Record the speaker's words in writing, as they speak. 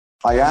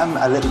I am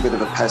a little bit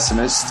of a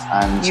pessimist,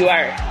 and you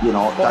are.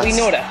 But we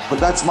know that. But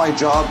that's my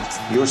job.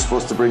 You're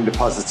supposed to bring the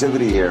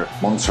positivity here.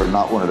 Munster are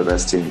not one of the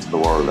best teams in the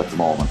world at the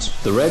moment.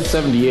 The Red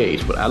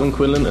 78 with Alan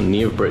Quinlan and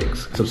Niamh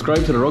Briggs.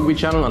 Subscribe to the Rugby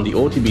channel on the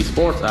OTB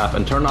Sports app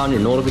and turn on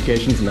your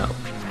notifications now.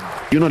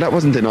 That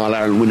wasn't an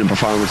All-Ireland winning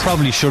performance.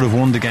 Probably should have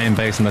won the game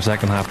based on their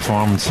second half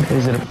performance.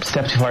 Is it a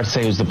step too far to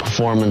say it was the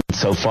performance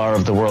so far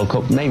of the World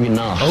Cup? Maybe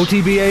not.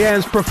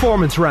 OTBAN's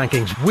performance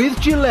rankings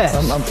with Gillette.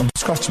 I'm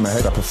scratching my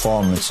head. Our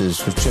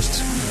performances was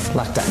just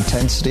lacked that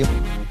intensity.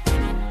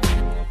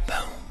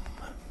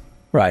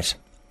 Right,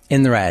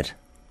 in the red.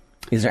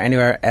 Is there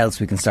anywhere else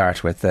we can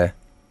start with? You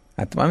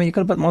could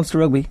have put Munster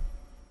Rugby.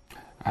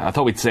 I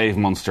thought we'd save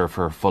Munster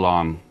for a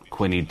full-on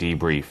Quinny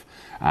debrief.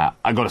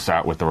 I've got to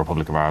start with the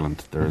Republic of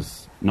Ireland.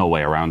 There's no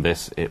way around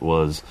this. It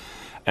was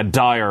a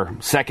dire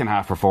second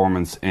half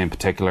performance in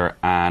particular,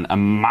 and a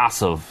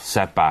massive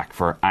setback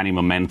for any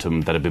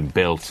momentum that had been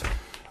built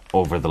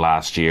over the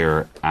last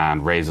year,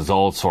 and raises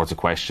all sorts of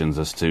questions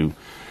as to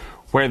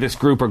where this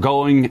group are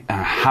going,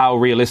 how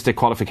realistic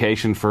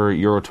qualification for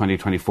Euro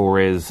 2024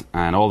 is,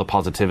 and all the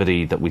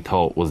positivity that we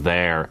thought was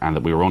there and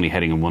that we were only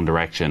heading in one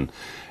direction.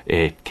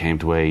 It came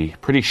to a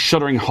pretty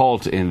shuddering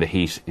halt in the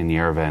heat in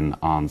Yerevan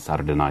on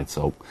Saturday night.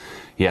 So,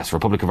 yes,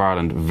 Republic of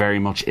Ireland very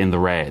much in the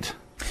red.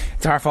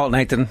 It's our fault,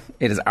 Nathan.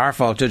 It is our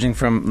fault, judging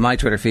from my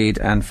Twitter feed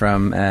and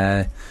from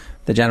the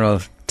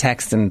general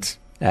text and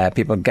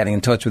people getting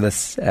in touch with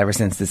us ever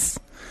since this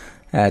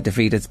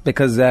defeat. It's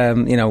because,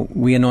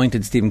 we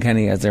anointed Stephen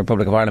Kenny as the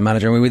Republic of Ireland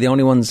manager, and we were the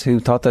only ones who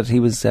thought that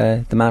he was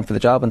the man for the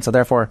job, and so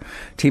therefore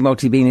Team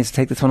OTB needs to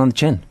take this one on the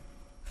chin.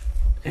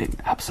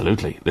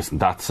 Absolutely. Listen,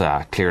 that's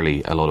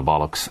clearly a load of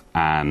bollocks,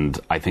 and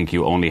I think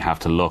you only have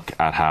to look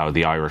at how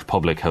the Irish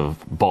public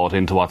have bought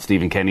into what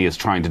Stephen Kenny is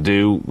trying to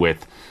do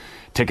with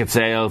ticket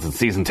sales and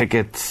season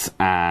tickets,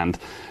 and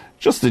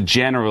just the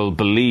general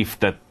belief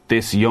that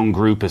this young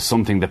group is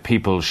something that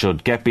people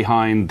should get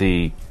behind,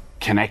 the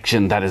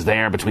connection that is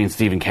there between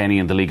Stephen Kenny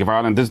and the League of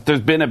Ireland. There's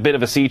been a bit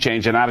of a sea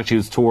change in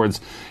attitudes towards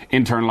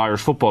internal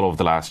Irish football over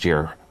the last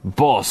year,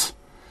 but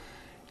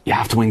you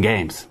have to win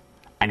games,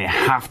 and you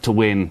have to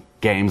win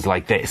games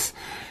like this.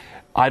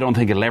 I don't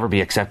think it'll ever be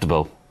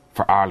acceptable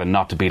for Ireland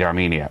not to beat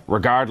Armenia,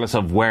 regardless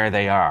of where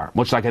they are.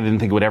 Much like I didn't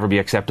think it would ever be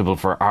acceptable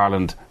for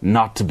Ireland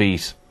not to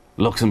beat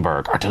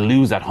Luxembourg or to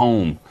lose at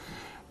home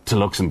to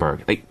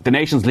Luxembourg. The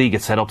Nations League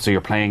is set up so you're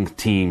playing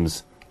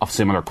teams of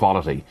similar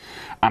quality,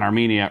 and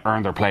Armenia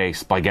earned their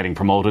place by getting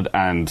promoted.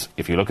 And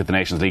if you look at the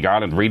Nations League,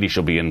 Ireland really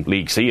should be in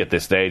League C at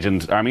this stage,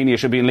 and Armenia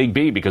should be in League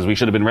B, because we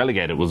should have been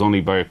relegated. It was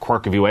only by a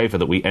quirk of UEFA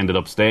that we ended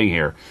up staying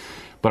here.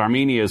 But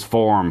Armenia's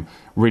form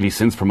really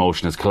since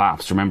promotion has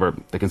collapsed. Remember,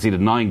 they conceded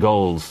 9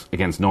 goals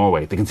against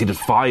Norway. They conceded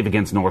 5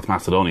 against North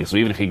Macedonia. So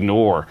even if you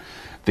ignore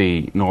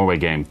the Norway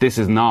game, this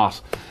is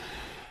not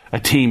a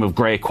team of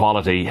great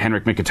quality.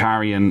 Henrik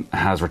Mkhitaryan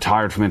has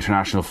retired from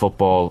international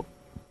football,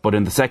 but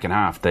in the second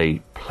half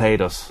they played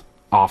us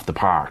off the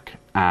park,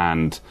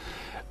 and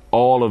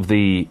all of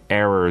the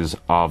errors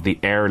of the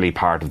early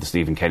part of the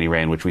Stephen Kenny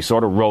reign, which we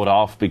sort of wrote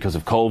off because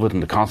of COVID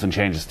and the constant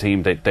changes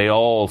team, they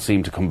all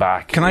seem to come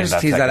back. Can I just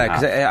tease that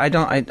out?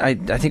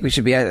 Because I think we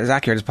should be as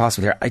accurate as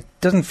possible here. It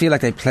doesn't feel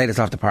like they played us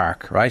off the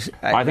park, right?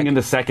 I think in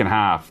the second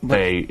half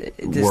they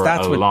were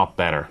a lot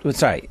better.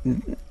 Sorry,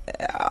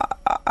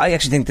 I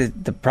actually think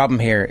that the problem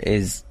here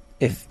is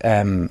if.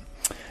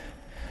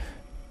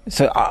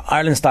 So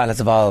Ireland's style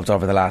has evolved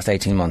over the last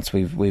 18 months.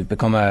 We've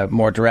become a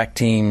more direct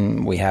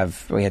team. We had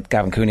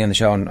Gavin Cooney on the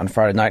show on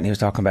Friday night, and he was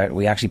talking about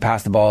we actually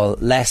pass the ball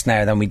less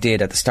now than we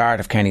did at the start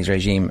of Kenny's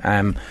regime.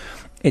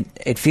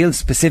 It feels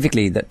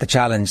specifically that the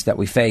challenge that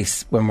we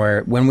face when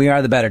we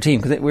are the better team,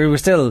 because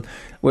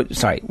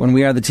when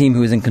we are the team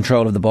who is in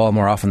control of the ball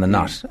more often than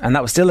not, and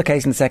that was still the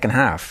case in the second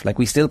half. Like,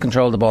 we still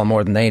controlled the ball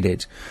more than they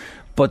did.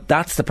 But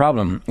that's the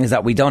problem, is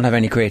that we don't have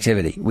any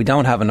creativity. We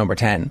don't have a number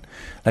 10.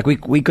 Like,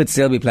 we could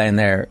still be playing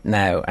there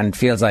now, and it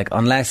feels like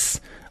unless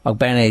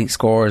Ogbene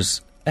scores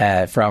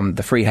from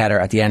the free header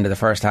at the end of the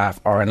first half,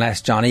 or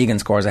unless John Egan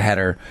scores a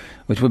header,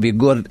 which would be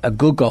a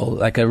good goal,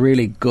 like a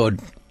really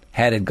good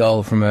headed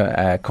goal from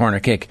a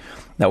corner kick,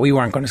 that we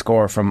weren't going to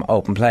score from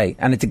open play.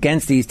 And it's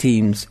against these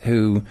teams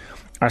who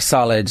are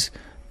solid,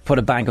 put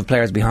a bank of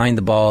players behind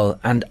the ball,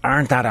 and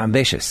aren't that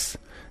ambitious.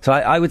 So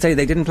I would say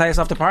they didn't play us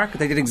off the park.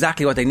 They did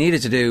exactly what they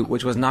needed to do,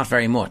 which was not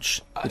very much,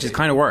 which is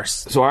kind of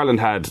worse. So Ireland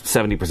had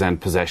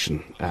 70%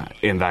 possession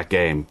in that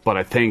game, but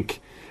I think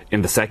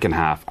in the second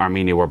half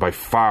Armenia were by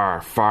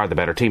far the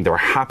better team. They were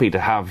happy to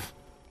have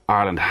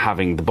Ireland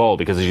having the ball,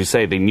 because, as you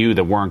say, they knew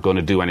they weren't going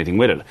to do anything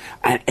with it.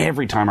 And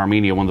every time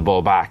Armenia won the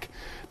ball back,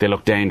 they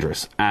looked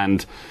dangerous.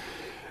 And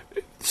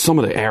some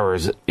of the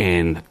errors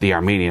in the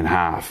Armenian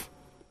half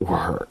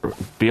were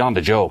beyond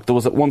a joke. There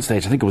was at one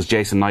stage, I think it was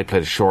Jason Knight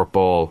played a short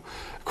ball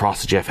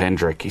across to Jeff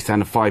Hendrick. He's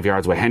standing 5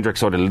 yards away. Hendrick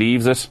sort of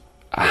leaves it,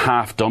 a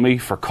half dummy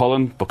for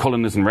Cullen, but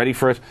Cullen isn't ready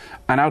for it,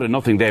 and out of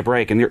nothing they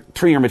break, and your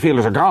 3 of your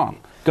midfielders are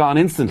gone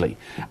instantly.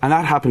 And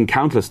that happened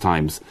countless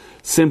times.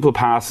 Simple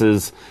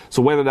passes.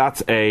 So whether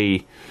that's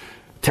a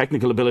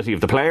technical ability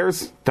of the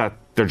players, that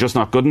they're just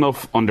not good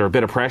enough under a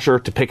bit of pressure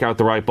to pick out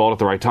the right ball at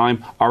the right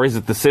time? Or is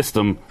it the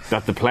system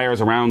that the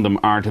players around them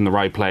aren't in the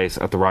right place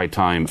at the right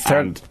time?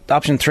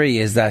 Option 3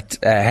 is that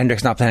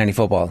Hendrick's not playing any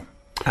football.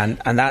 And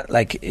that,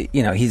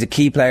 he's a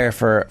key player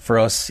for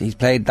us. He's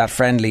played that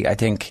friendly, I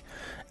think.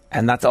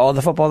 And that's all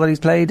the football that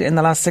he's played in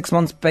the last 6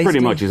 months, basically?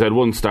 Pretty much. He's had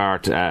one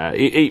start.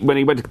 When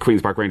he went to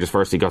Queen's Park Rangers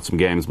first, he got some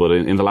games, but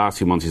in the last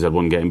few months he's had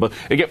one game. But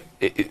again,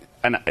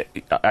 and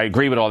I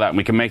agree with all that, and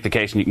we can make the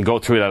case, and you can go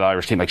through that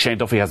Irish team. Like, Shane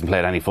Duffy hasn't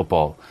played any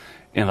football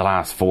in the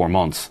last 4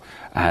 months.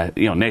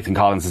 Nathan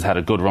Collins has had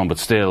a good run, but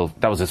still,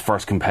 that was his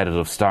first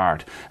competitive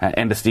start.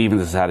 Enda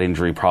Stevens has had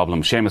injury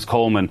problems. Seamus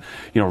Coleman,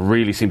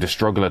 really seemed to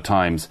struggle at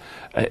times.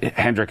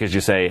 Hendrick, as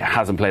you say,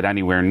 hasn't played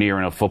anywhere near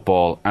enough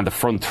football. And the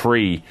front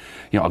three,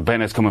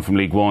 Bennett's coming from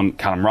League One.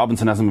 Callum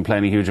Robinson hasn't been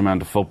playing a huge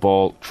amount of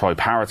football. Troy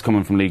Parrott's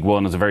coming from League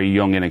One as a very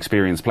young,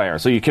 inexperienced player.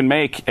 So you can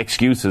make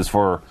excuses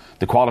for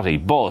the quality,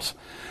 but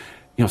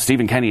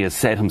Stephen Kenny has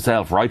said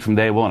himself right from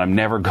day one, I'm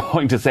never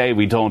going to say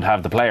we don't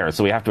have the players.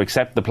 So we have to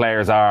accept the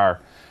players are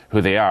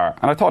who they are.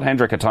 And I thought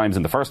Hendrick at times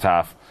in the first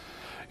half,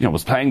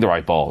 was playing the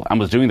right ball and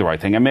was doing the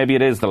right thing. And maybe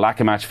it is the lack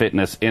of match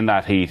fitness in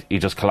that he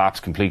just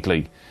collapsed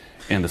completely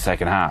in the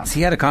second half. Has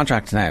he had a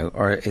contract now,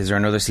 or is there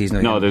another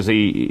season? No,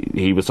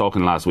 he was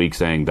talking last week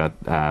saying that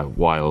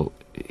while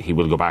he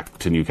will go back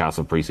to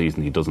Newcastle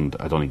pre-season, I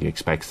don't think he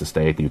expects to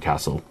stay at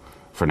Newcastle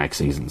for next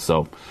season.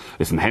 So,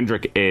 listen,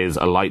 Hendrick is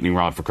a lightning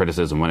rod for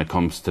criticism when it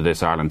comes to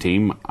this Ireland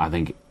team. I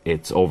think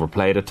it's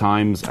overplayed at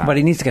times. But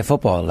he needs to get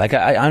football. Like,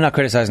 I'm not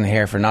criticising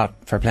here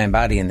for playing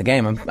badly in the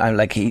game. I'm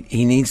like,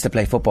 he needs to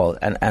play football.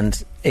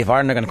 And if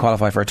Ireland are going to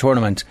qualify for a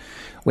tournament,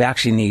 we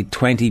actually need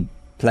 20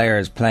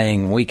 players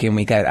playing week in,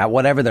 week out at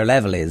whatever their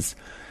level is.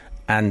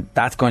 And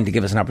that's going to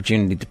give us an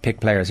opportunity to pick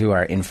players who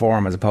are in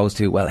form, as opposed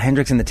to, well,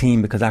 Hendrick's in the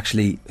team because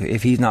actually,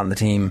 if he's not in the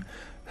team,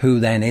 who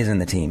then is in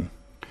the team?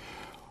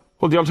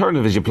 Well, the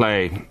alternative is you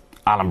play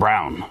Alan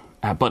Brown.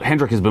 But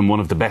Hendrick has been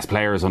one of the best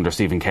players under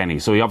Stephen Kenny,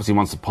 so he obviously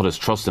wants to put his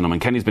trust in him. And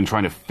Kenny's been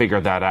trying to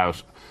figure that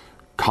out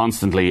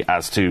constantly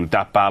as to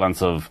that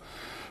balance of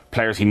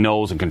players he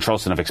knows and can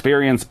trust and have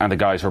experience and the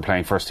guys who are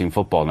playing first-team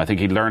football. And I think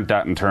he learned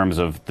that in terms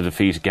of the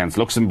defeat against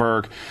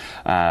Luxembourg,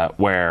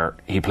 where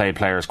he played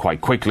players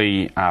quite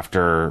quickly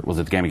after, was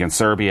it the game against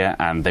Serbia,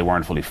 and they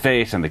weren't fully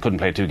fit and they couldn't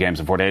play 2 games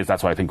in 4 days.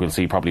 That's why I think we'll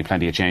see probably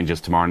plenty of changes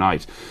tomorrow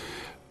night.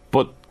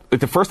 But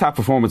the first half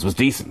performance was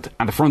decent,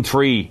 and the front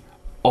three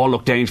all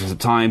looked dangerous at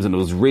times, and it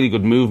was really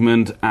good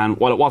movement. And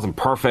while it wasn't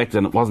perfect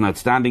and it wasn't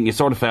outstanding, you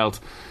sort of felt,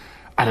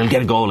 they'll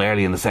get a goal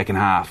early in the second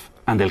half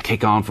and they'll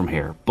kick on from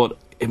here. But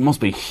it must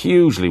be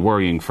hugely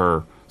worrying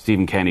for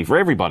Stephen Kenny, for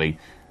everybody,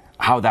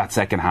 how that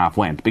second half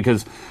went.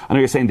 Because I know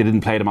you're saying they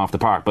didn't play them off the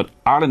park, but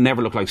Ireland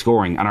never looked like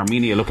scoring, and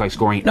Armenia looked like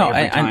scoring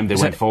every time they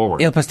went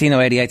forward. Il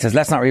Pastino 88 says,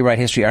 let's not rewrite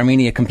history.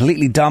 Armenia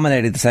completely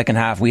dominated the second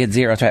half. We had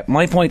zero threat.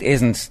 My point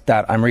isn't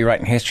that I'm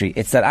rewriting history.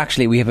 It's that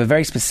actually we have a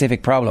very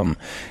specific problem,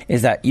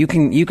 is that you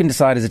can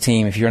decide as a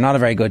team, if you're not a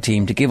very good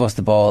team, to give us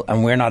the ball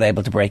and we're not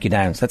able to break you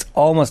down. So that's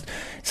almost...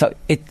 So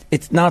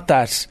it's not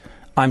that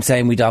I'm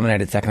saying we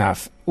dominated the second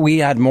half. We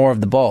had more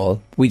of the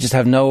ball. We just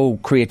have no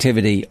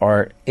creativity,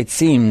 or it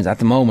seems at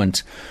the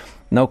moment,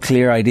 no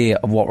clear idea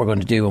of what we're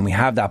going to do when we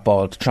have that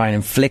ball to try and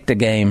inflict a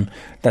game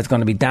that's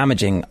going to be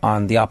damaging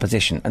on the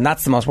opposition. And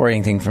that's the most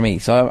worrying thing for me.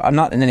 So I'm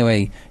not in any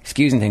way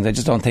excusing things. I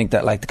just don't think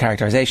that, like, the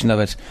characterisation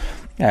of it,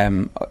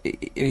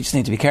 you just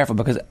need to be careful,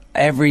 because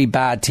every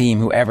bad team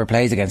who ever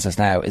plays against us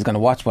now is going to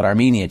watch what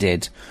Armenia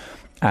did.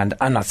 And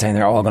I'm not saying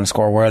they're all going to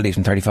score worldies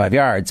from 35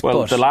 yards. Well,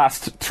 but the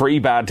last 3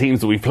 bad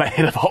teams that we've played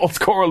have all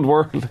scored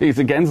worldies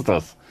against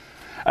us.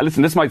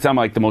 Listen, this might sound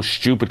like the most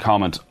stupid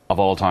comment of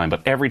all time,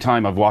 but every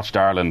time I've watched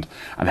Ireland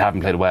and they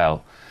haven't played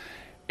well,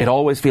 it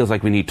always feels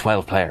like we need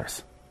 12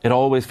 players. It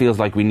always feels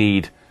like we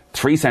need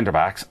 3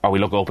 centre-backs, or we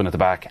look open at the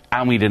back,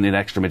 and we need an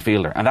extra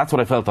midfielder. And that's what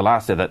I felt the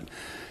last day, that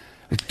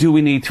do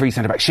we need 3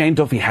 centre-backs? Shane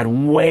Duffy had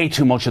way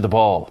too much of the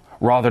ball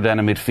rather than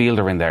a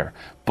midfielder in there.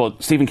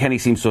 But Stephen Kenny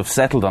seems to have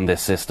settled on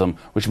this system,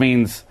 which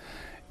means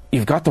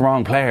you've got the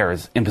wrong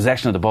players in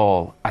possession of the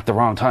ball at the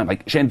wrong time.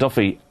 Like, Shane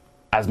Duffy,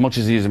 as much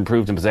as he's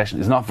improved in possession,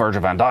 is not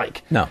Virgil van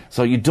Dijk. No.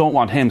 So you don't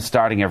want him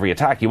starting every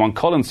attack. You want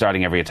Cullen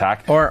starting every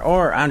attack.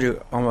 Or Andrew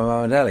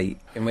O'Malley,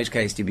 in which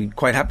case you'd be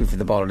quite happy for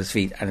the ball at his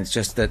feet. And it's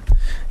just that,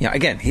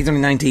 again, he's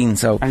only 19,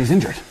 so... And he's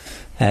injured.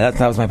 That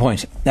was my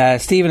point.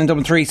 Stephen in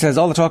Dublin 3 says,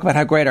 all the talk about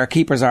how great our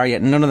keepers are,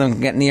 yet none of them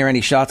can get near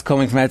any shots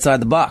coming from outside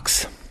the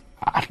box.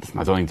 I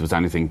don't think there was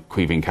anything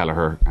Caoimhín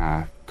Kelleher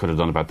could have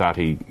done about that.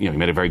 He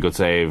made a very good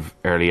save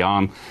early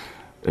on.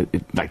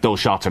 Like, those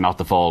shots are not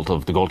the fault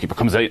of the goalkeeper.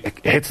 Comes out,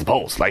 hits the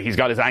post. Like, he's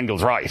got his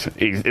angles right.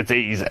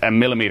 He's a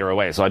millimetre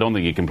away, so I don't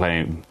think you can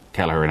blame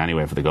Kelleher in any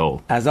way for the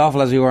goal. As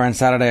awful as we were on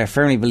Saturday, I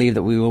firmly believe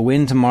that we will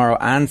win tomorrow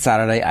and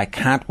Saturday. I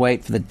can't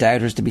wait for the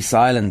doubters to be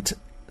silenced,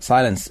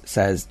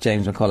 says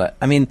James McCullough.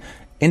 I mean,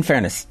 in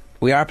fairness,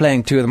 we are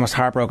playing 2 of the most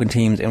heartbroken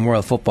teams in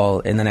world football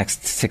in the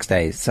next 6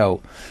 days.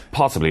 So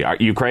possibly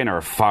Ukraine are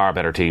a far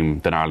better team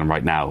than Ireland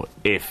right now,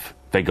 if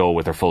they go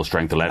with their full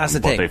strength 11. That's the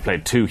but thing. They've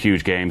played 2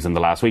 huge games in the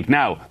last week.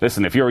 Now,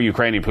 listen, if you're a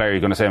Ukrainian player, you're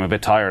going to say, I'm a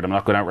bit tired, I'm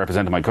not going out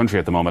representing my country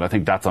at the moment. I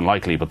think that's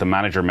unlikely, but the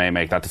manager may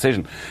make that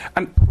decision.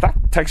 And that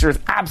texture is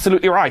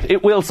absolutely right.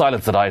 It will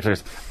silence the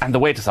doubters, and the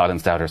way to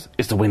silence doubters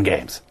is to win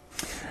games.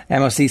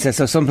 MOC says,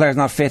 so some players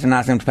not fit and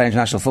asking them to play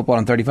international football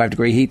in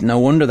 35-degree heat. No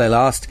wonder they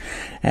lost.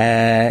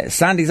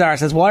 Sandy Zar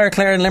says, why are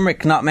Clare and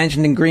Limerick not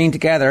mentioned in green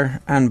together?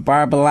 And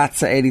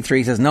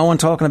Barbalatza83 says, no one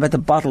talking about the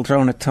bottle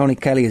thrown at Tony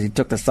Kelly as he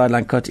took the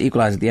sideline cut to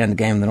equalise at the end of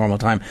the game in the normal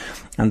time.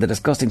 And the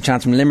disgusting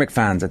chants from Limerick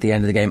fans at the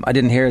end of the game. I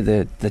didn't hear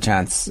the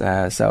chants,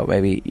 so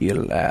maybe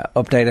you'll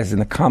update us in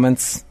the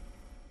comments.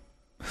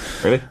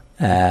 Really?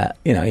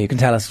 You can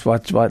tell us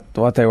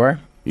what they were.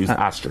 Use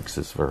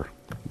asterisks for...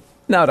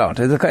 No, don't.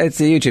 It's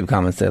a YouTube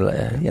comment still,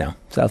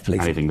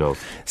 self-policing. Anything goes.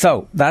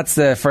 So, that's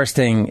the first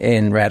thing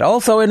in red.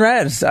 Also in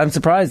red, I'm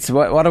surprised.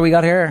 What do we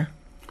got here?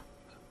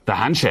 The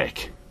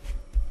handshake.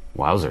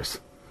 Wowzers.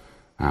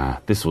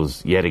 This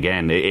was, yet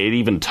again, it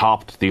even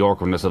topped the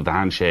awkwardness of the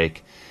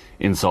handshake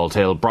in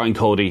Salthill. Brian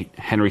Cody,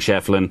 Henry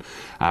Shefflin.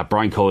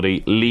 Brian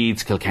Cody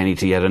leads Kilkenny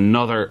to yet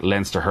another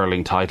Leinster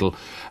hurling title.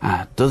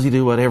 Does he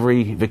do what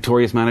every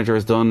victorious manager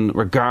has done,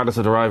 regardless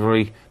of the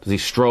rivalry? Does he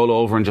stroll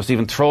over and just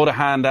even throw the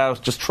hand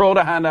out? Just throw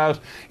the hand out.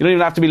 You don't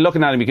even have to be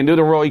looking at him. You can do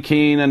the Roy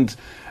Keane and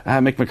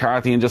Mick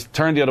McCarthy and just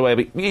turn the other way.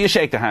 But you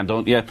shake the hand,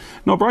 don't you?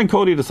 No, Brian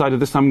Cody decided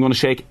this time I'm going to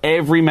shake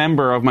every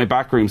member of my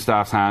backroom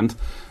staff's hand.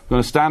 I'm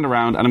going to stand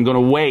around and I'm going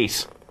to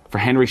wait for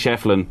Henry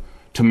Shefflin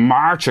to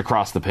march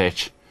across the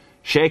pitch,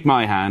 shake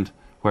my hand,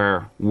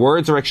 where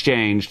words are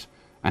exchanged,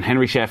 and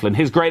Henry Shefflin,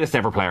 his greatest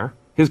ever player,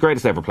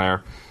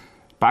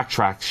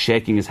 backtracks,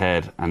 shaking his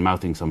head and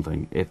mouthing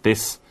something.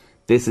 This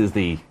is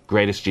the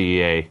greatest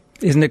GEA.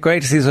 Isn't it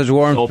great to see such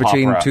warmth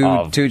between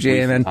two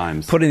GEA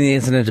men putting the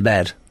incident to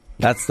bed?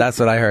 That's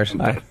what I heard.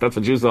 That's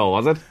what you saw,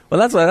 was it? Well,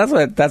 that's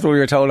what we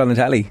were told on the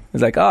telly.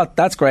 It's like, oh,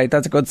 that's great.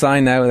 That's a good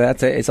sign now.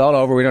 That's it. It's all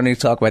over. We don't need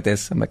to talk about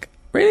this. I'm like,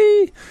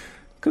 really?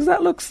 Because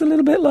that looks a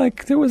little bit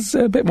like there was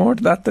a bit more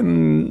to that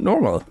than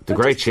normal. The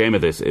great shame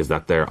of this is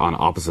that they're on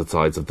opposite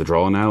sides of the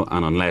draw now,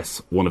 and unless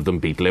one of them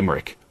beat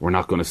Limerick, we're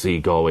not going to see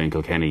Galway and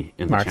Kilkenny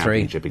in the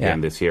championship again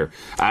this year.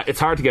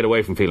 It's hard to get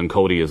away from feeling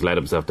Cody has let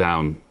himself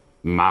down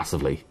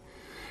massively.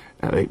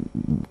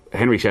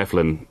 Henry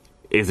Shefflin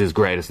is his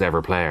greatest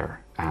ever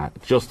player.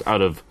 Just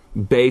out of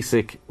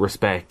basic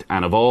respect,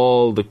 and of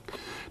all the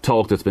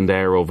talk that's been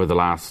there over the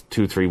last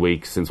 2-3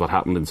 weeks since what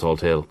happened in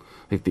Salthill,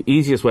 the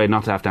easiest way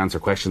not to have to answer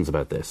questions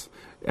about this,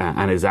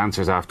 and his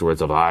answers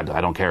afterwards of, I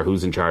don't care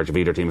who's in charge of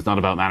either team, it's not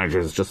about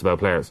managers, it's just about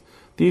players.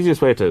 The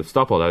easiest way to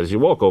stop all that is you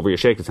walk over, you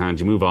shake his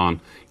hand, you move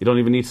on, you don't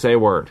even need to say a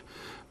word.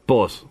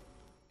 But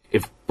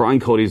if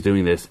Brian Cody's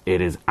doing this, it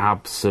is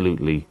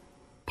absolutely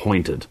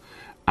pointed,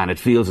 and it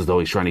feels as though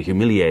he's trying to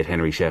humiliate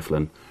Henry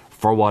Shefflin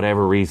for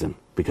whatever reason,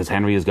 because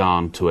Henry has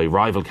gone to a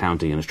rival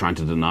county and is trying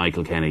to deny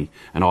Kilkenny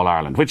and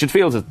All-Ireland, which it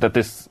feels that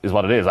this is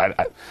what it is.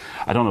 I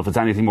don't know if it's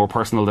anything more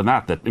personal than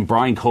that in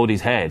Brian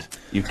Cody's head,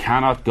 you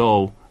cannot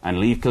go and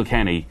leave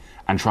Kilkenny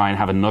and try and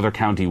have another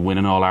county win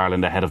an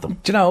All-Ireland ahead of them.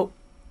 Do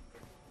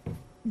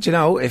you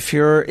know, if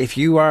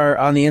you are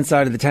on the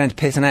inside of the tent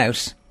pissing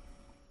out,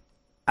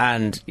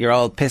 and you're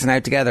all pissing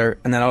out together,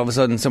 and then all of a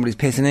sudden somebody's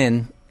pissing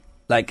in,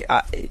 like...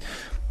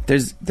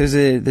 There's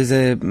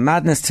a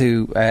madness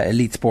to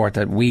elite sport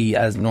that we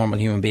as normal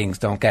human beings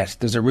don't get.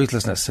 There's a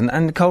ruthlessness,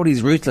 and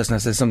Cody's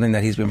ruthlessness is something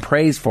that he's been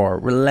praised for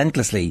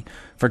relentlessly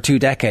for 2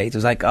 decades. It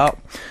was like,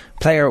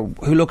 player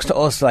who looks to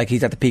us like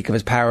he's at the peak of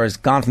his powers,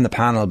 gone from the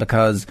panel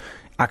because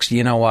actually,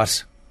 you know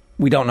what,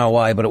 we don't know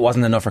why, but it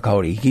wasn't enough for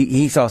Cody.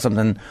 He saw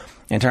something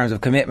in terms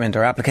of commitment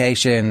or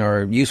application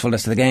or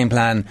usefulness to the game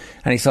plan,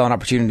 and he saw an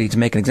opportunity to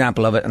make an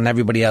example of it, and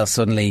everybody else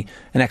suddenly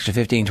an extra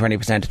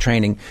 15-20% of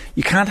training.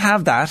 You can't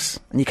have that,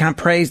 and you can't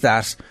praise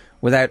that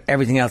without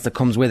everything else that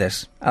comes with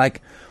it.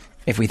 Like,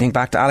 if we think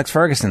back to Alex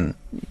Ferguson,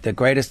 the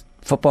greatest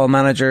football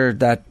manager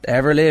that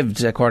ever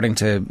lived, according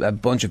to a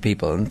bunch of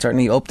people, and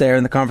certainly up there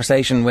in the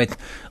conversation with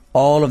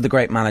all of the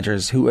great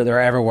managers who there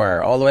ever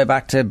were, all the way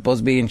back to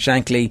Busby and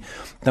Shankly,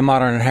 the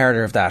modern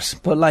inheritor of that.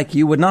 But like,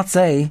 you would not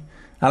say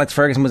Alex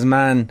Ferguson was a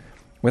man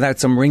without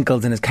some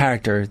wrinkles in his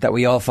character that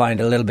we all find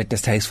a little bit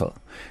distasteful.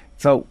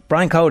 So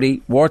Brian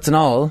Cody, warts and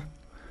all,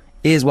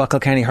 is what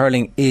Kilkenny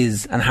hurling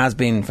is and has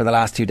been for the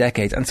last 2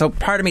 decades. And so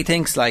part of me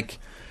thinks, like,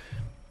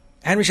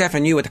 Henry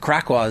Shefflin knew what the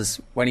crack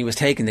was when he was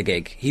taking the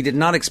gig. He did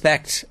not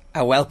expect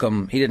a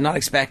welcome. He did not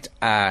expect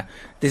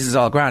this is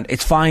all grand.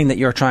 It's fine that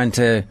you're trying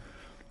to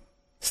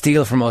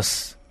steal from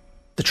us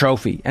the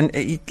trophy.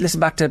 And listen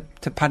back to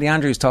Paddy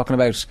Andrews talking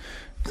about...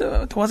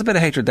 There was a bit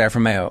of hatred there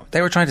from Mayo. They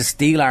were trying to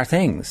steal our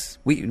things.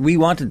 We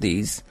wanted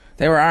these.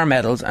 They were our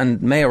medals, and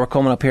Mayo were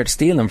coming up here to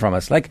steal them from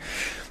us. Like,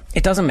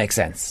 it doesn't make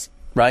sense,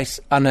 right?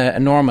 On a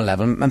normal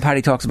level. And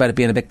Paddy talks about it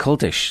being a bit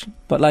cultish.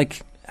 But like,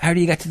 how do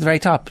you get to the very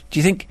top? Do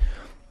you think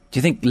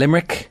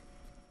Limerick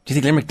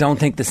don't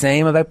think the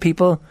same about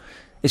people?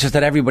 It's just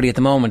that everybody at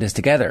the moment is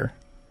together,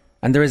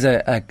 and there is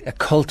a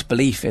cult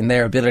belief in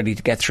their ability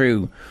to get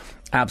through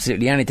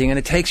absolutely anything, and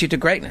it takes you to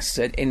greatness.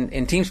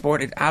 In team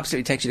sport, it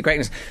absolutely takes you to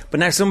greatness. But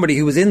now somebody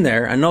who was in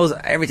there and knows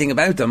everything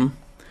about them,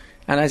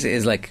 and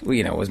is like,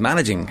 was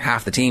managing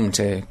half the team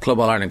to Club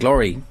All-Ireland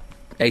glory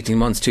 18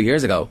 months, 2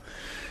 years ago,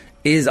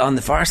 is on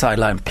the far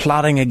sideline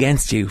plotting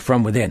against you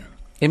from within.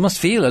 It must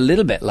feel a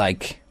little bit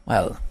like,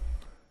 well,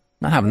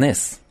 not having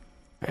this.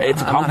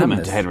 It's a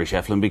compliment to Henry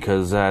Shefflin,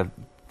 because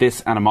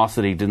this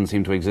animosity didn't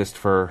seem to exist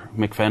for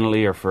Mick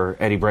Fennelly or for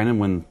Eddie Brennan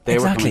when they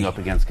were coming up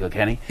against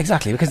Kilkenny.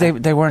 Exactly, because they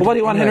weren't... Well, what do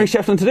you want Henry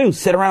Shefflin to do?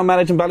 Sit around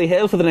managing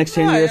Ballyhale for the next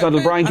 10 years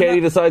until Brian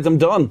Cady decides I'm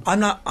done?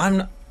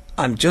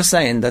 I'm just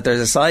saying that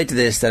there's a side to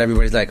this that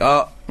everybody's like,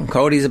 oh,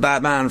 Cody's a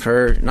bad man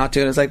for not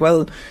doing it. It's like,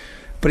 well,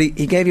 but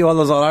he gave you all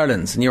those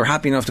All-Irelands and you were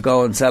happy enough to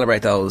go and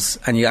celebrate those,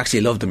 and you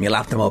actually loved them, you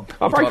lapped them up.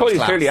 Brian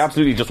Cody's clearly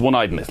absolutely just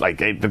one-eyed in this.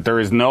 Like, there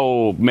is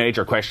no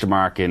major question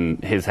mark in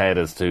his head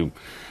as to...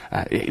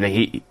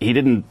 he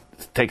didn't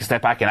take a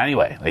step back in any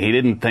way. Like, he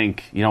didn't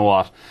think, you know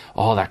what,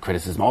 all that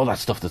criticism, all that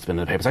stuff that's been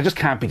in the papers, I just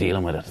can't be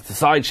dealing with it. It's a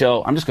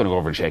sideshow. I'm just going to go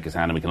over and shake his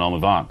hand and we can all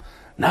move on.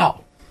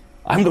 No.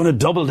 I'm going to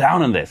double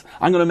down on this.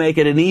 I'm going to make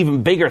it an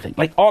even bigger thing.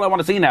 Like, all I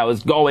want to see now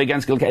is Galway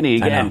against Kilkenny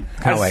again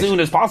as soon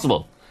as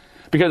possible.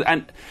 Because,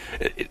 and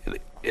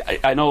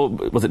I know,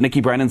 was it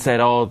Nicky Brennan said,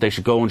 they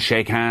should go and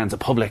shake hands, a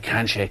public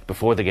handshake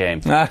before the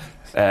game.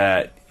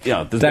 Down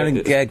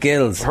in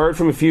Gills. Heard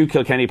from a few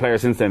Kilkenny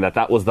players since then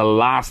that was the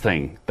last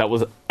thing that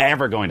was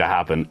ever going to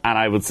happen, and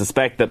I would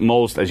suspect that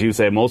most of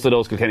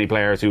those Kilkenny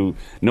players who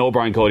know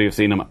Brian Cody, have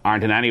seen him,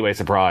 aren't in any way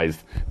surprised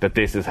that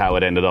this is how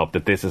it ended up,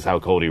 that this is how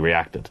Cody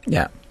reacted.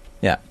 Yeah.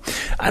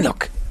 And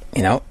look,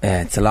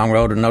 it's a long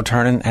road with no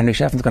turning. Henry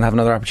Shefflin's going to have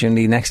another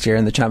opportunity next year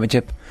in the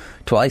Championship,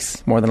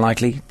 twice, more than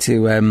likely,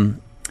 to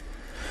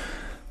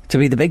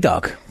be the big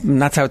dog.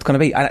 And that's how it's going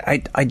to be.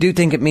 I do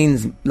think it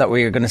means that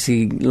we're going to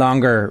see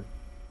longer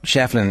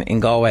Shefflin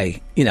in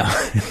Galway.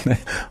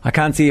 I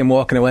can't see him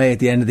walking away at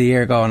the end of the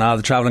year going,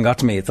 the travelling got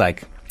to me. It's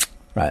like,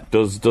 right.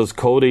 Does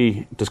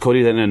Cody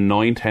then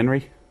anoint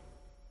Henry?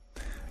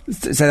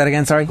 Say that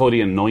again, sorry? Cody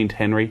anoint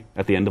Henry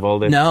at the end of all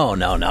this?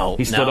 No.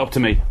 He stood up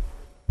to me.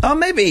 Oh,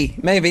 maybe.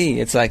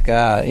 It's like,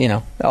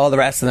 all the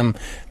rest of them,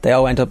 they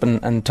all went up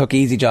and took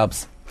easy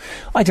jobs.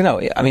 I don't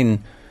know. I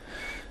mean,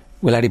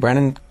 will Eddie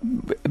Brennan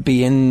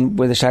be in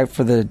with a shout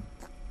for the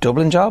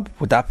Dublin job?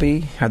 Would that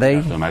be? Are they? I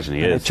imagine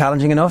he is.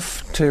 Challenging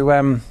enough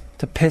to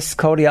piss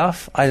Cody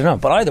off? I don't know.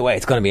 But either way,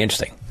 it's going to be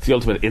interesting. It's the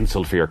ultimate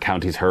insult for your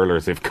county's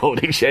hurlers if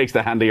Cody shakes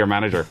the hand of your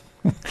manager.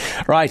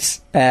 Right.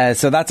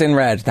 So that's in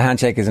red. The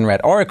handshake is in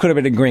red. Or it could have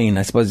been in green.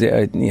 I suppose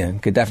you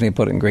could definitely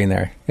put it in green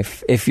there.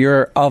 If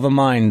you're of a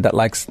mind that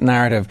likes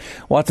narrative.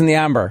 What's in the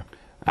amber?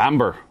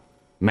 Amber.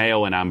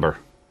 Mayo and amber.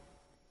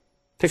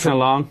 Ticking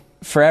along.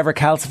 Forever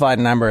calcified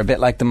in amber, a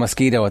bit like the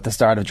mosquito at the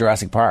start of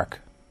Jurassic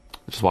Park.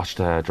 I just watched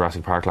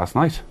Jurassic Park last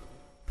night.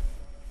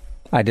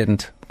 I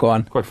didn't. Go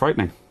on. Quite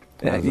frightening.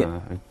 I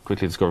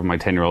quickly discovered my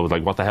 10-year-old was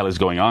like, what the hell is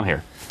going on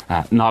here?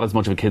 Not as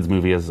much of a kids'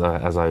 movie as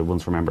I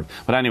once remembered.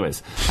 But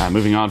anyways,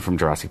 moving on from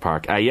Jurassic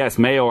Park. Yes,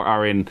 Mayo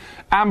are in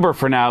amber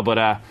for now,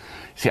 but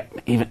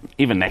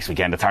even next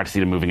weekend, it's hard to see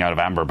them moving out of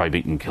amber by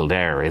beating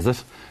Kildare, is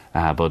it?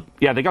 But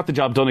yeah, they got the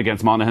job done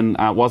against Monaghan.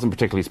 It wasn't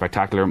particularly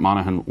spectacular.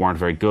 Monaghan weren't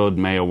very good.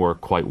 Mayo were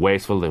quite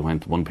wasteful. They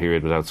went one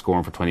period without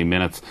scoring for 20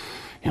 minutes.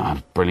 Had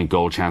a brilliant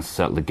goal chance to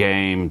settle the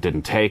game,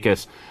 didn't take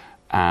it.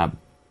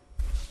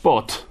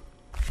 But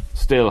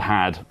still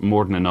had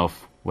more than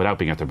enough, without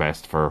being at their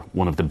best, for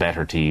one of the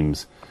better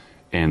teams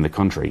in the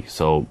country.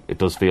 So it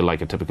does feel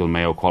like a typical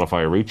Mayo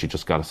qualifier reach. You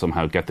just got to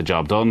somehow get the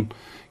job done,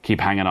 keep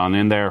hanging on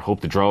in there,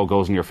 hope the draw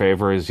goes in your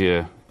favour as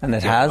you... And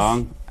it has.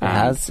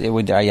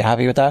 Are you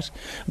happy with that?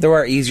 There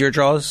were easier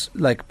draws,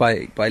 like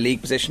by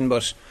league position,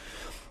 but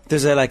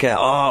there's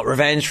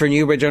revenge for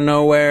Newbridge or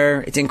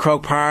nowhere. It's in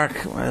Croke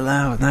Park. Well,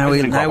 now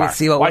we'll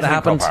see what would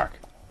have happened.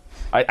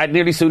 I'd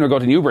nearly sooner go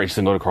to Newbridge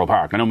than go to Croke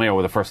Park. I know Mayo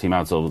were the first team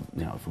out, so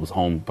if it was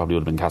home, probably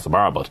would have been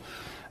Castlebar. But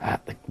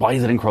why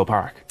is it in Croke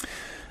Park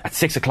at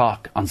 6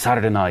 o'clock on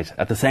Saturday night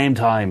at the same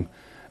time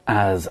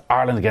as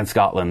Ireland against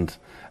Scotland?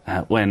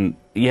 When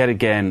yet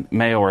again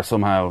Mayo are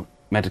somehow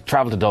meant to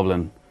travel to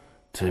Dublin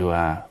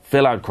to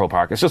fill out Croke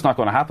Park. It's just not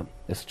going to happen.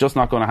 It's just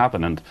not going to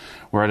happen. And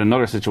we're at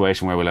another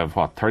situation where we'll have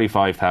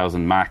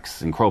 35,000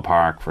 max in Croke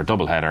Park for a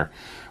double header.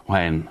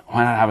 Why not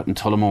have it in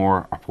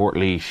Tullamore or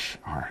Portlaoise,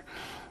 or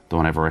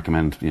don't ever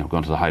recommend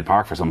going to the Hyde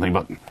Park for something,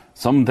 but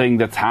something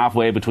that's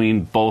halfway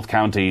between both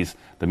counties.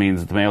 That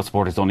means that the Mayo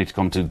supporters don't need to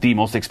come to the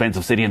most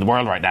expensive city in the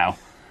world right now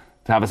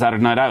to have a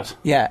Saturday night out.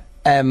 Yeah.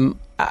 Can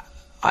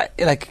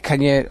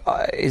you?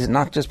 Is it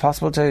not just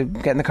possible to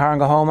get in the car and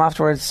go home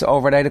afterwards?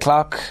 Over at 8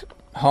 o'clock,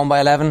 home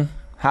by 11,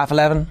 half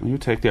 11. You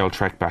take the old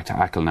trek back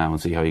to Achill now and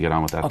see how you get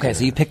on with that. Okay,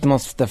 so you picked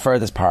the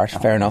furthest part.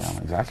 Fair enough.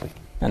 Yeah, exactly.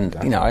 And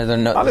are there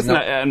no? Listen,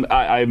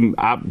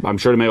 I'm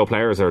sure the Mayo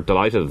players are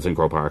delighted it's in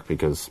Croke Park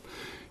because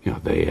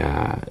they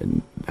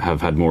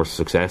have had more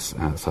success,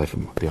 aside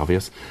from the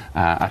obvious,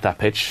 at that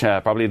pitch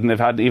probably than they've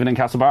had even in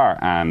Castlebar,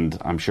 and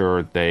I'm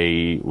sure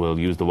they will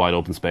use the wide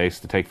open space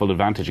to take full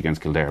advantage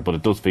against Kildare. But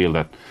it does feel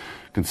that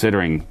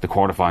considering the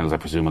quarterfinals, I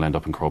presume, will end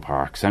up in Croke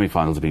Park.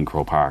 Semi-finals will be in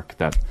Croke Park.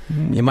 That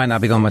you might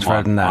not be going much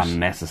further than that.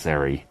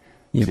 Unnecessary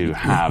to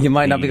have. You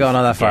might not be going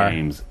all that far.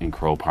 Games in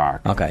Croke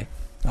Park. Okay.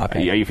 Are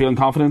you feeling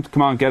confident?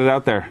 Come on, get it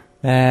out there.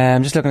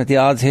 I'm just looking at the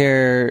odds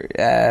here.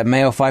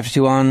 Mayo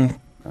 5-2 on.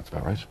 That's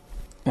about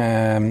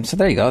right. So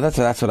there you go.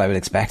 That's what I would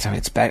expect.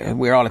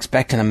 We're all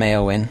expecting a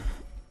Mayo win.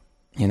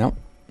 You know,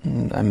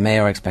 and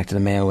Mayo expected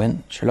a Mayo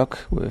win. Sure, look,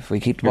 if we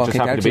keep the ball kicked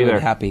out, we'll be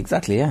happy.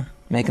 Exactly. Yeah,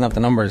 making up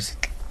the numbers.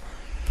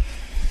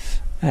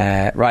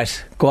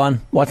 Right, go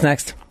on. What's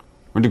next?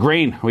 We're into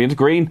green. Are we into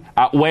green?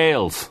 At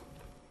Wales.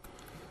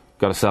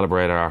 Got to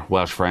celebrate our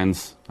Welsh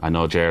friends. I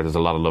know, Jared, there's a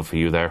lot of love for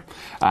you there.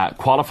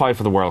 Qualified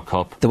for the World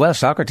Cup. The Welsh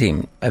soccer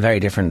team,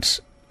 Welsh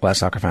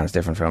soccer fans,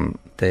 different from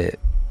the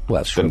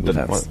Welsh rugby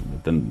fans.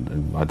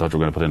 I thought you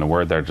were going to put in a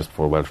word there just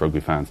for Welsh rugby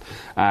fans.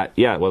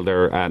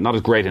 They're not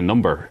as great in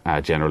number,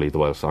 generally, the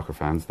Welsh soccer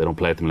fans. They don't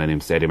play at the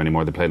Millennium Stadium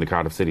anymore. They play in the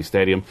Cardiff City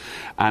Stadium.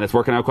 And it's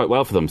working out quite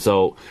well for them.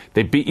 So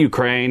they beat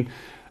Ukraine.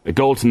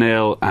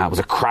 1-0. It was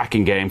a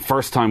cracking game.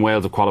 First time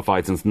Wales have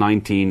qualified since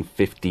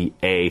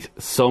 1958.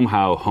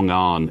 Somehow hung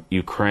on.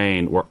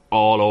 Ukraine were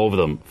all over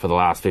them for the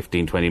last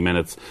 15-20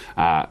 minutes.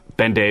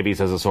 Ben Davies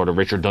has a sort of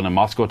Richard Dunn in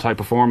Moscow type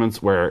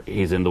performance where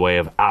he's in the way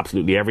of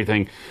absolutely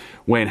everything.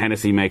 Wayne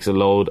Hennessy makes a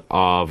load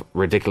of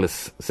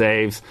ridiculous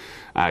saves.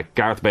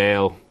 Gareth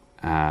Bale,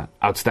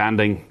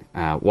 outstanding.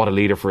 What a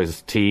leader for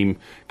his team.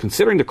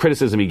 Considering the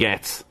criticism he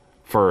gets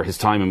for his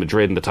time in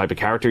Madrid and the type of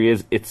character he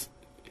is, it's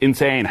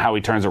insane how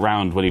he turns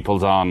around when he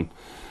pulls on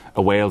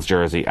a Wales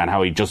jersey and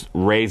how he just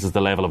raises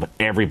the level of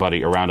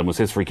everybody around him. With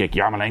his free kick,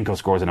 Yarmolenko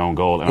scores an own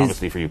goal, and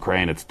obviously for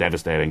Ukraine it's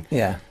devastating.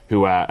 Yeah.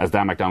 Who, as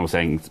Dan McDonald was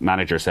saying,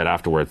 manager said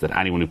afterwards that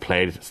anyone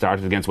who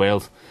started against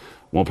Wales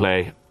won't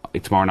play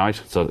tomorrow night,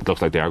 so it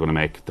looks like they are going to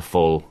make the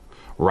full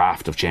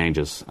raft of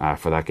changes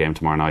for that game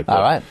tomorrow night.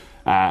 All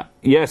right.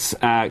 Yes,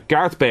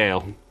 Gareth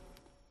Bale,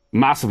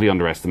 massively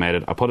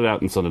underestimated. I put it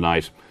out on Sunday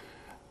night.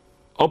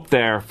 Up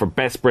there for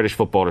best British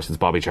footballer since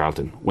Bobby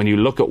Charlton. When you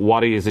look at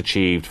what he has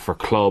achieved for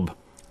club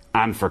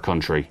and for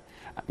country.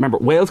 Remember,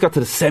 Wales got to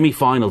the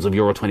semi-finals of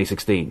Euro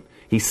 2016.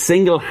 He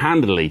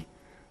single-handedly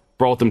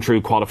brought them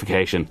through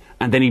qualification,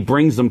 and then he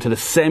brings them to the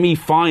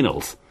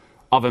semi-finals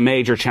of a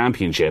major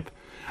championship.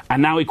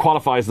 And now he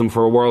qualifies them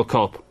for a World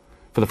Cup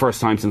for the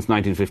first time since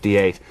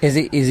 1958.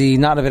 Is he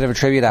not a bit of a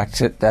tribute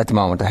act at the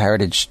moment, the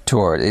Heritage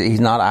Tour? He's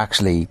not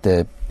actually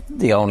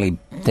the only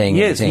thing.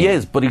 He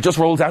is, but he just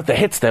rolls out the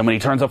hits then when he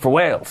turns up for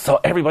Wales. So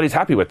everybody's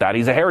happy with that.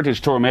 He's a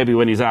Heritage Tour maybe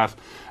when he's at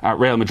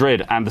Real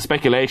Madrid, and the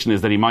speculation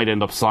is that he might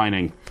end up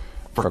signing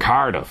for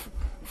Cardiff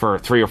for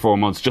 3 or 4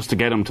 months just to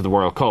get him to the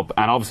World Cup.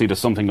 And obviously there's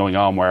something going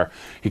on where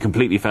he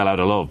completely fell out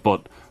of love.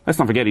 But let's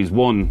not forget he's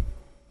won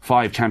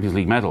 5 Champions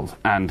League medals.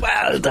 And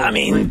well, I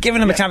mean,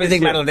 giving him a Champions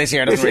League medal this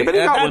year doesn't really...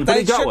 But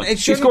he got one. He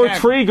scored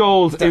 3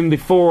 goals in the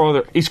 4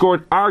 other... He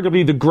scored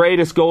arguably the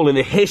greatest goal in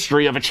the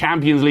history of a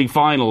Champions League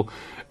final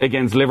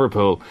against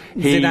Liverpool.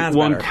 He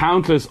won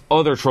countless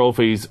other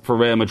trophies for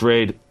Real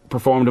Madrid,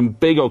 performed on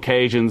big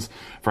occasions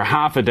for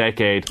half a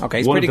decade. Okay,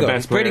 he's pretty good.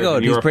 He's pretty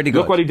good.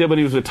 Look what he did when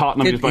he was with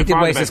Tottenham. He was by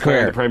far the best player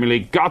in the Premier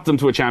League. Got them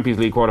to a Champions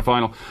League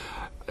quarter-final.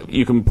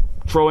 You can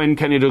throw in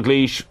Kenny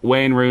Dalglish,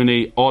 Wayne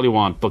Rooney, all you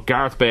want, but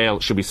Gareth Bale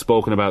should be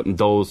spoken about in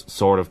those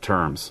sort of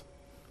terms.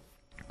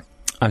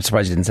 I'm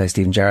surprised you didn't say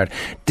Steven Gerrard.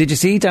 Did you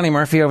see Danny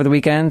Murphy over the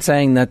weekend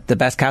saying that the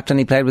best captain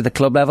he played with at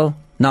club level,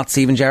 not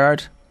Steven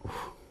Gerrard,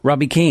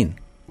 Robbie Keane?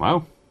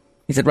 Wow.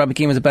 He said Robbie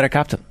Keane was a better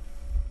captain.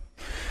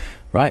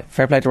 Right,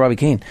 fair play to Robbie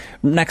Keane.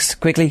 Next,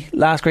 quickly,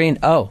 last green.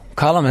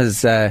 Colm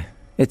has...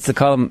 It's the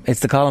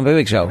Colm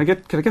Buick show.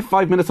 Can I get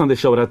 5 minutes on this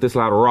show without this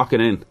lad rocking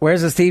in?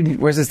 Where's his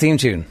theme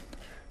tune?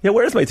 Yeah,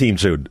 where's my theme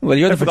tune? Well,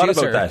 you're the producer. I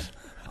forgot about that.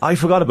 I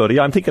forgot about it.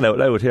 Yeah, I'm thinking out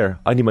loud here.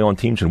 I need my own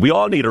theme tune. We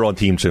all need our own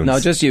theme tunes. No,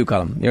 just you,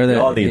 Colm. We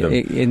all need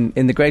them.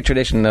 In the great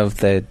tradition of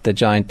the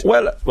giant...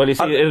 Well, you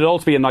see, it'd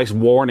also be a nice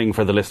warning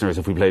for the listeners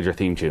if we played your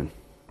theme tune.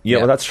 Yeah,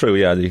 well, that's true.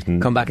 Yeah, you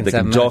can come back in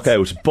 7 minutes. They can duck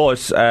out.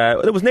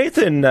 But it was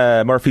Nathan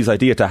Murphy's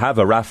idea to have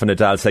a Rafa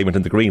Nadal segment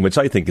in the green, which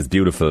I think is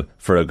beautiful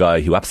for a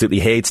guy who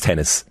absolutely hates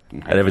tennis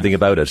and everything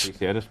about it.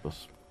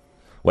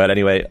 Well,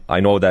 anyway,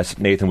 I know that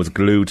Nathan was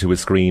glued to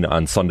his screen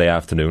on Sunday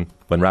afternoon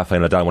when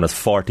Rafael Nadal won his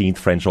 14th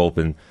French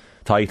Open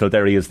title.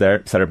 There he is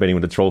there, celebrating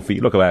with the trophy.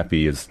 Look how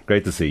happy he is.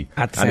 Great to see.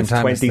 At the same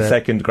time, his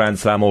 22nd Grand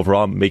Slam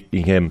overall,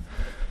 making him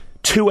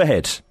 2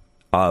 ahead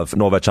of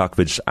Novak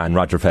Djokovic and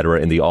Roger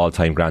Federer in the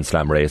all-time Grand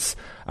Slam race.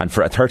 And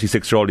for a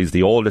 36-year-old, he's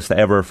the oldest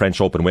ever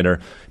French Open winner,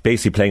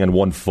 basically playing on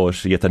one foot.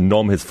 He had to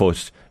numb his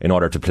foot in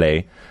order to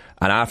play.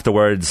 And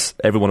afterwards,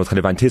 everyone was kind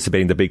of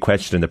anticipating the big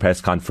question in the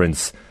press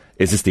conference,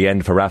 is this the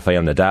end for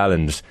Rafael Nadal?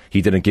 And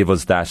he didn't give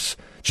us that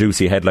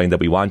juicy headline that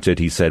we wanted.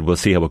 He said, we'll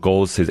see how it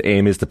goes. His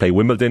aim is to play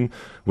Wimbledon,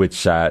 which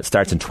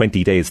starts in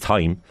 20 days'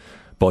 time.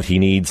 But he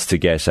needs to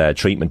get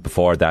treatment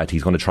before that.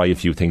 He's going to try a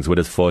few things with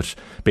his foot.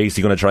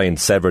 Basically going to try and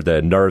sever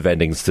the nerve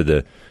endings to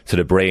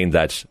the brain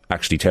that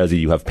actually tells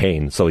you have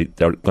pain. So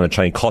they're going to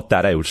try and cut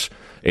that out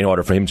in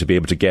order for him to be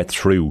able to get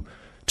through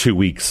 2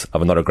 weeks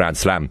of another Grand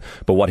Slam.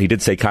 But what he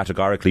did say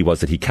categorically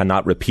was that he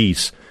cannot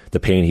repeat the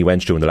pain he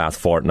went through in the last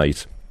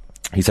fortnight.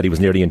 He said he was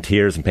nearly in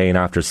tears and pain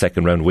after his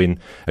second round win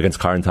against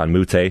Corentin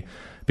Moutet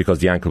because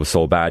the ankle was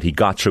so bad. He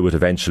got through it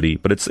eventually,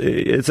 but it's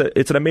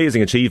an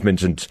amazing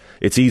achievement, and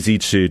it's easy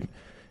to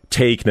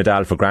take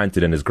Nadal for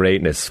granted in his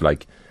greatness.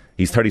 Like,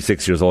 he's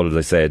 36 years old, as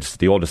I said,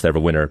 the oldest ever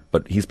winner,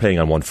 but he's playing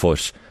on one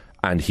foot,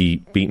 and he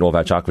beat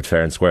Novak Djokovic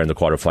fair and square in the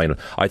quarter-final.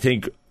 I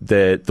think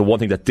the one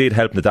thing that did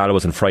help Nadal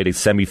was in Friday's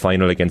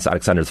semi-final against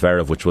Alexander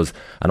Zverev, which was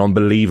an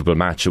unbelievable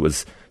match. It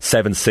was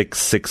 7-6,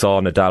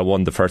 6-all. Nadal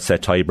won the first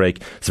set tiebreak.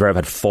 Zverev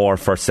had 4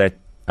 first set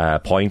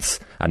points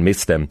and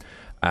missed them.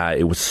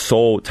 It was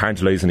so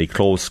tantalisingly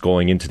close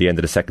going into the end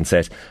of the second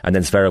set, and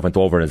then Zverev went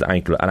over in his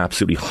ankle, an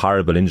absolutely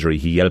horrible injury.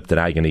 He yelped in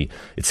agony.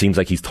 It seems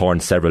like he's torn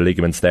several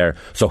ligaments there,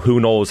 so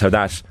who knows how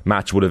that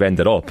match would have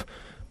ended up.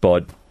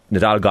 But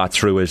Nadal got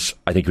through it.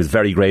 I think he was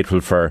very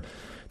grateful for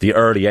the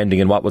early ending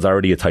in what was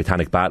already a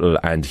titanic battle,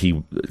 and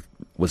he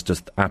was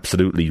just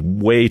absolutely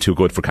way too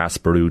good for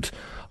Casper Ruud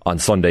on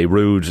Sunday.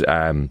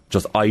 Ruud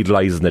just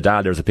idolises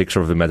Nadal. There's a picture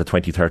of him at the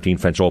 2013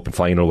 French Open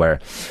final where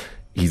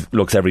he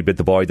looks every bit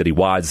the boy that he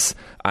was,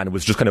 and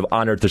was just kind of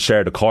honoured to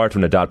share the court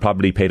with Nadal.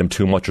 Probably paid him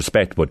too much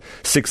respect, but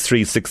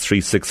 6-3, 6-3,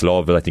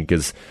 6-love, I think,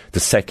 is the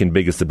second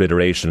biggest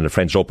obliteration in the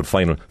French Open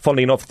final.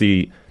 Funnily enough,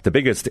 the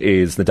biggest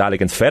is Nadal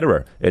against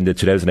Federer in the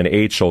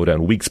 2008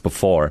 showdown, weeks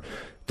before.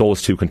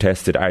 Those two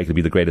contested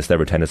arguably the greatest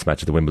ever tennis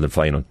match at the Wimbledon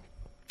final.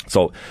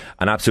 So,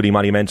 an absolutely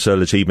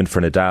monumental achievement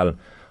for Nadal.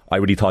 I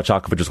really thought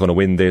Djokovic was going to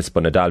win this,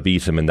 but Nadal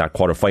beat him in that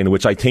quarter-final,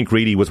 which I think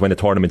really was when the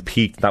tournament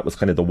peaked. That was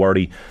kind of the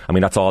worry. I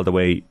mean, that's all the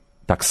way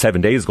back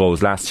 7 days ago. It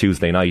was last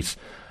Tuesday night,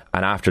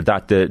 and after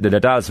that the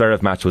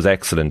Nadal-Zverev match was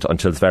excellent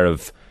until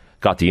Zverev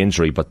got the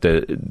injury, but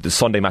the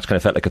Sunday match kind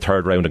of felt like a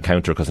third round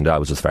encounter because Nadal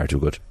was just far too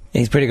good.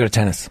 He's pretty good at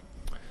tennis.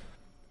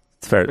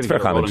 It's fair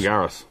comment. Roland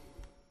Garros.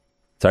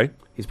 Sorry?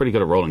 He's pretty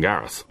good at Roland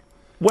Garros.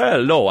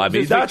 Well, no, I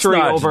mean, that's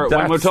not...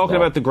 when we're talking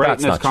about the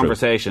greatness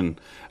conversation,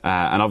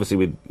 and obviously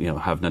we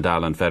have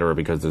Nadal and Federer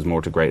because there's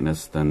more to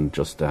greatness than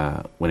just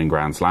winning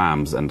Grand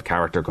Slams, and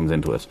character comes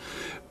into it.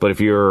 But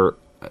if you're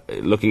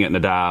looking at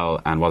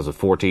Nadal and, what was it,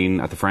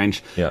 14 at the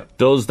French,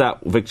 does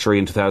that victory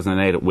in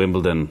 2008 at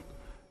Wimbledon,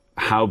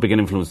 how big an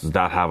influence does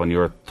that have on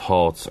your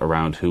thoughts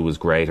around who was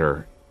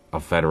greater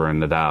of Federer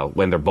and Nadal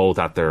when they're both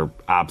at their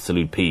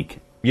absolute peak?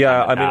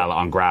 Yeah, I mean, Nadal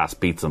on grass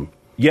beats them.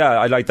 Yeah,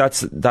 I like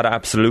that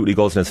absolutely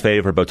goes in his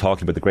favour about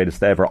talking about the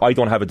greatest ever. I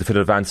don't have a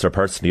definitive answer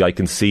personally. I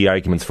can see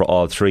arguments for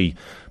all three,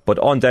 but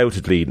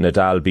undoubtedly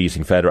Nadal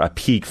beating Federer, at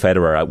peak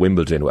Federer at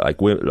Wimbledon, like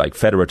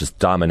Federer just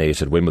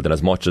dominated Wimbledon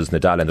as much as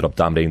Nadal ended up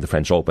dominating the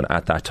French Open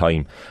at that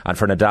time. And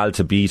for Nadal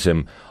to beat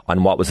him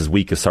on what was his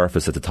weakest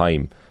surface at the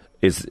time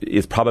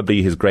is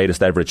probably his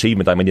greatest ever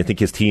achievement. I mean, you think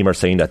his team are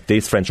saying that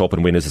this French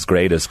Open win is his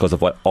greatest because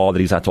of all that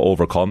he's had to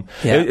overcome.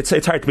 Yeah. It's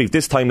hard to believe.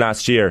 This time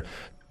last year,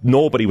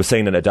 nobody was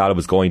saying that Nadal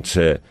was going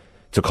to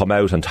come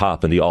out on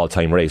top in the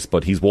all-time race,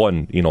 but he's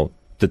won,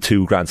 the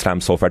 2 Grand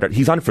Slams so far.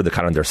 He's on for the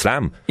calendar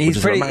slam, which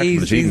is a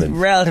remarkable achievement.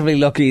 He's relatively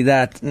lucky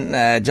that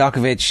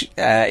Djokovic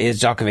is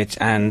Djokovic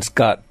and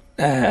got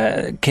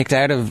kicked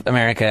out of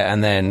America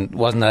and then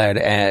wasn't allowed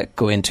to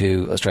go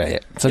into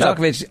Australia. So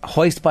Djokovic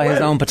hoist by his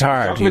own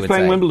petard. Djokovic's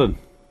playing Wimbledon.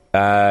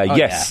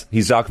 Yes,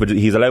 he's Djokovic.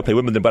 He's allowed to play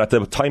Wimbledon, but at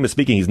the time of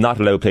speaking, he's not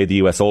allowed to play the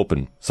US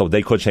Open. So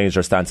they could change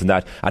their stance in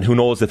that. And who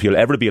knows if he'll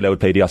ever be allowed to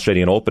play the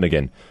Australian Open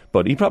again.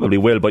 But he probably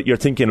will. But you're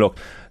thinking, look,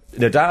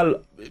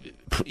 Nadal,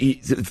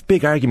 it's a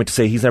big argument to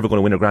say he's never going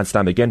to win a Grand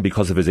Slam again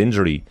because of his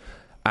injury.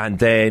 And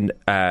then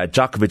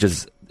Djokovic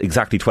is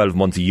exactly 12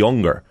 months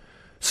younger.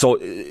 So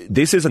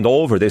this isn't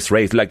over, this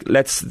race. Like,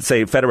 let's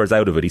say Federer's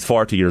out of it. He's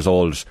 40 years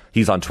old.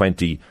 He's on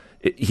 20.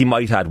 He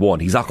might add 1.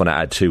 He's not going to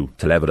add 2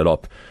 to level it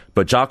up.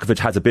 But Djokovic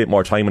has a bit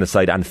more time on his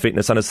side and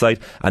fitness on his side,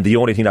 and the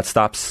only thing that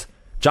stops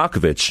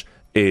Djokovic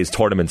is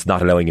tournaments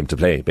not allowing him to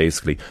play,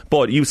 basically.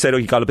 But you said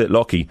he got a bit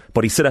lucky,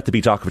 but he still had to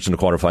beat Djokovic in the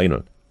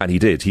quarter-final, and he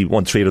did. He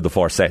won 3 out of the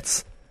 4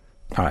 sets.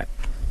 All right.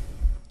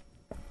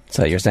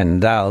 So you're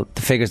saying Nadal,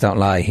 the figures don't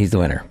lie, he's the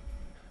winner.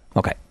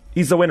 Okay.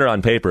 He's the winner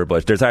on paper,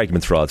 but there's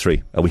arguments for all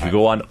 3, and we could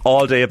go on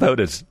all day about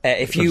it.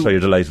 If you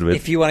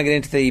want to get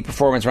into the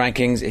performance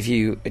rankings, if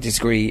you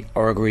disagree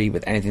or agree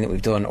with anything that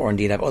we've done, or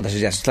indeed have other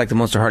suggestions, like the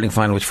Munster hurling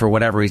final, which for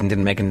whatever reason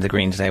didn't make it into the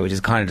green today, which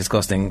is kind of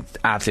disgusting,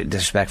 absolutely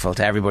disrespectful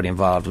to everybody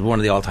involved. It was one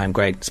of the all-time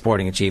great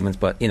sporting achievements,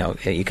 but you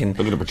can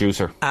look at the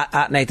producer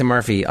at Nathan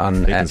Murphy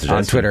on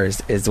Twitter is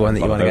the one that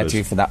you want to get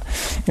to for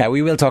that.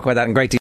 We will talk about that in great detail.